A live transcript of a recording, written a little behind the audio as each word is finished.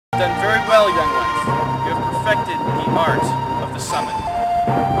Done very well, young ones. You have perfected the art of the summon.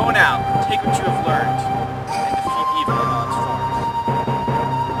 Go now, take what you have learned, and defeat evil in all its forms.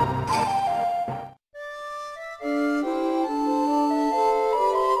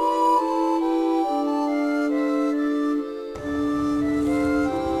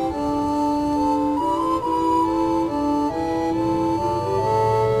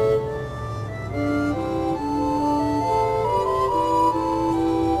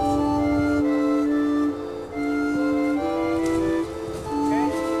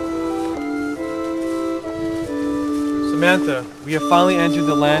 Samantha, we have finally entered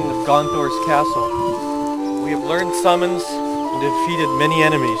the land of Gonthor's castle. We have learned summons and defeated many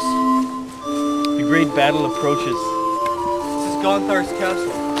enemies. The great battle approaches. This is Gonthor's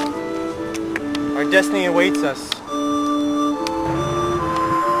castle. Our destiny awaits us.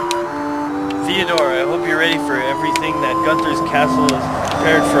 Theodore, I hope you're ready for everything that Gonthor's castle has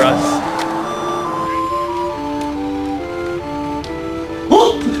prepared for us.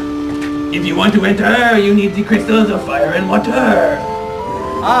 If you want to enter, you need the crystals of fire and water.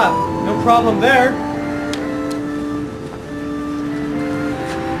 Ah, no problem there.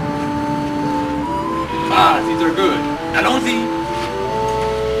 Ah, these are good. Allons-y.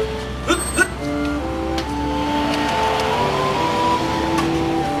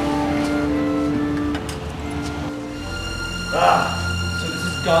 Ah, so this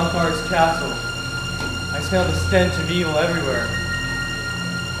is Gonthor's castle. I smell the stench of evil everywhere.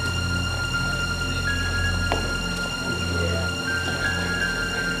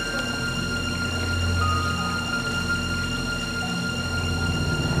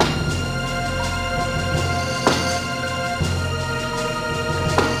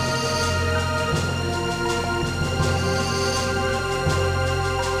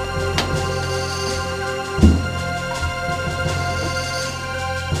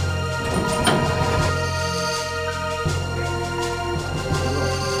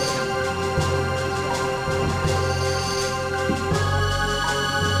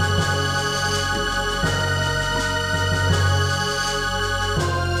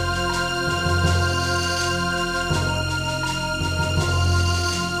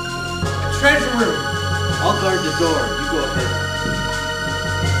 Treasure room! I'll guard the door. You go ahead.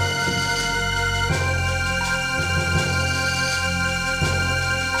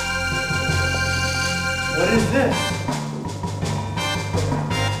 What is this?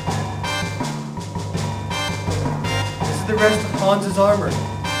 This is the rest of Hans's armor.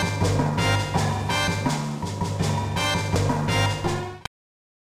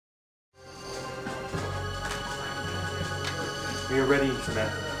 We are ready,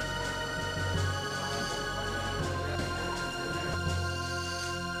 Samantha.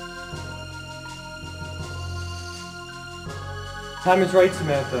 Time is right,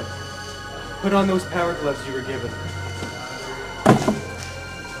 Samantha. Put on those power gloves you were given.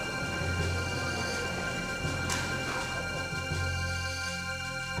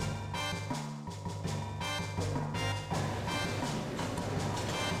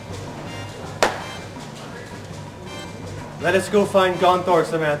 Let us go find Gonthor,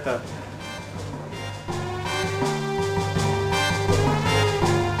 Samantha.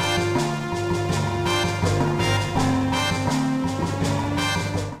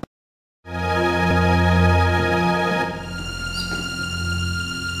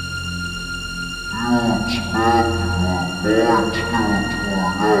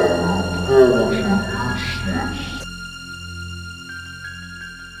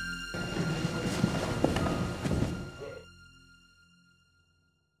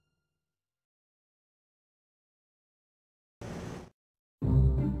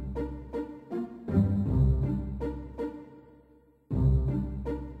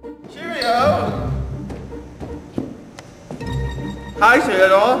 Cheerio! Hi,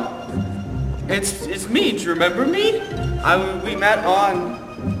 Theodore. It's me. Do you remember me? We met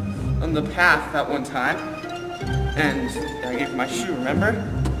on the path that one time, and I gave you my shoe. Remember?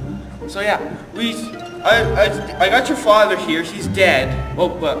 So yeah, I got your father here. He's dead. Oh,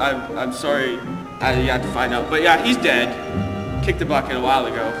 but I'm sorry. You had to find out. But yeah, he's dead. Kicked the bucket a while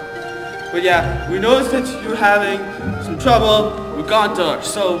ago. But yeah, we noticed that you're having some trouble with Gonthor,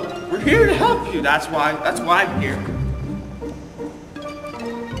 so we're here to help you. That's why I'm here.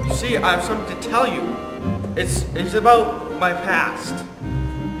 You see, I have something to tell you. It's about my past.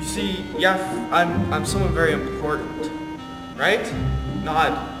 You see, yeah, I'm someone very important, right?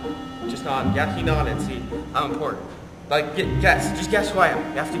 Nod, just nod. Yeah, he nodded. See, I'm important. Like, guess. Just guess who I am.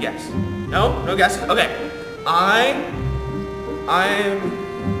 You have to guess. No guess. Okay.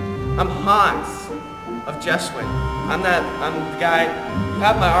 I'm Hans of Jeswin. I'm the guy who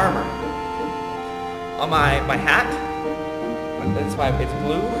have my armor. On my hat, it's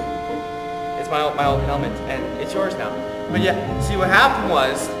blue. It's my old helmet, and it's yours now. But yeah, see what happened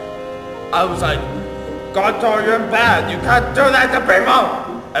was, I was like, Gonthor, you're bad. You can't do that to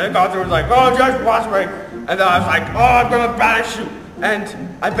people. And then Gonthor was like, oh, just watch me. And then I was like, oh, I'm gonna banish you. And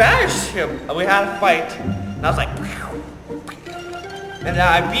I banished him. And we had a fight. And I was like, and then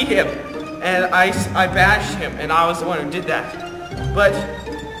I beat him. And I banished him. And I was the one who did that. But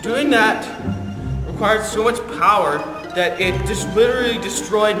doing that required so much power that it just literally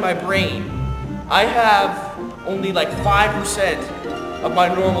destroyed my brain. I have only like 5% of my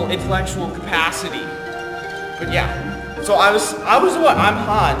normal intellectual capacity. But yeah, so I was the one. I'm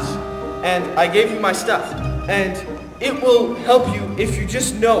Hans, and I gave you my stuff, and it will help you if you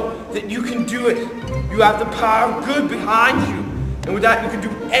just know that you can do it. You have the power of good behind you, and with that you can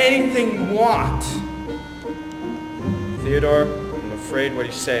do anything you want. Theodore, I'm afraid what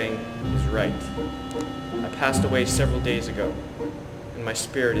he's saying is right. I passed away several days ago, and my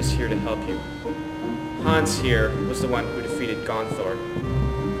spirit is here to help you. Hans here was the one who defeated Gonthor.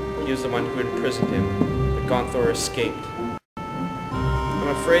 He was the one who imprisoned him, but Gonthor escaped. I'm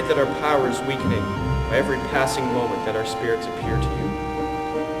afraid that our power is weakening by every passing moment that our spirits appear to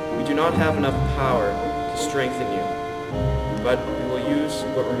you. We do not have enough power to strengthen you, but we will use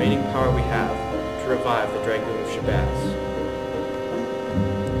what remaining power we have to revive the Dragoon of Shabazz.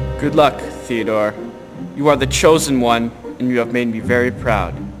 Good luck, Theodore. You are the chosen one, and you have made me very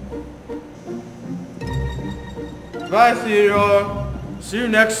proud. Bye, Theodore. See you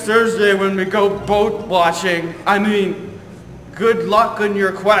next Thursday when we go boat watching. I mean, good luck on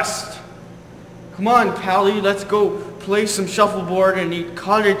your quest. Come on, Pally, let's go play some shuffleboard and eat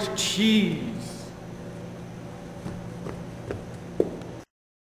cottage cheese.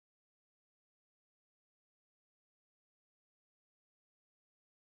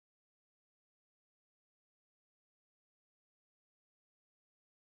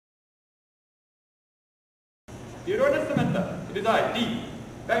 Theodore and Samantha, it is I, Dee,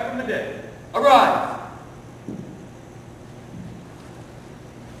 back from the dead. Arise!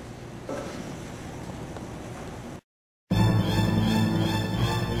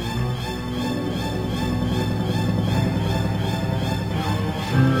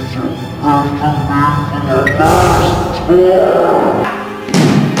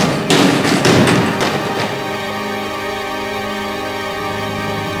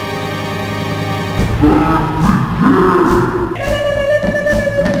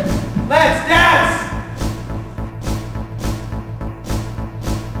 Let's dance!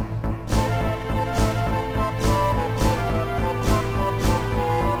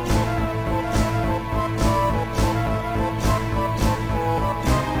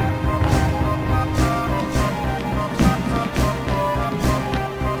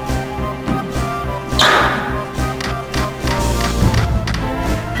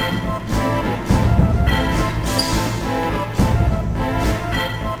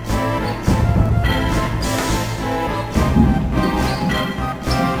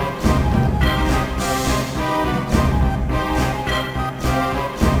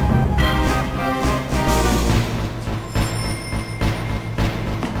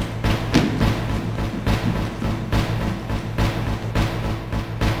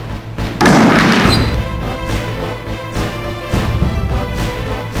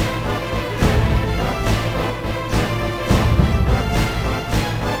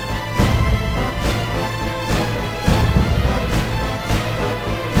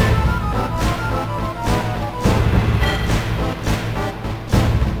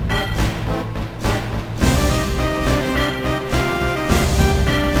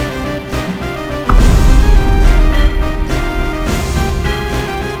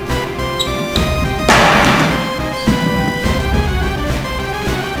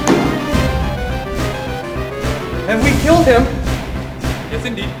 Have we killed him? Yes,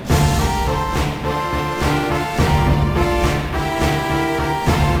 indeed. You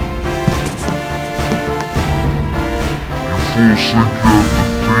think you're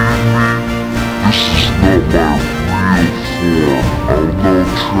defeating me? This is not my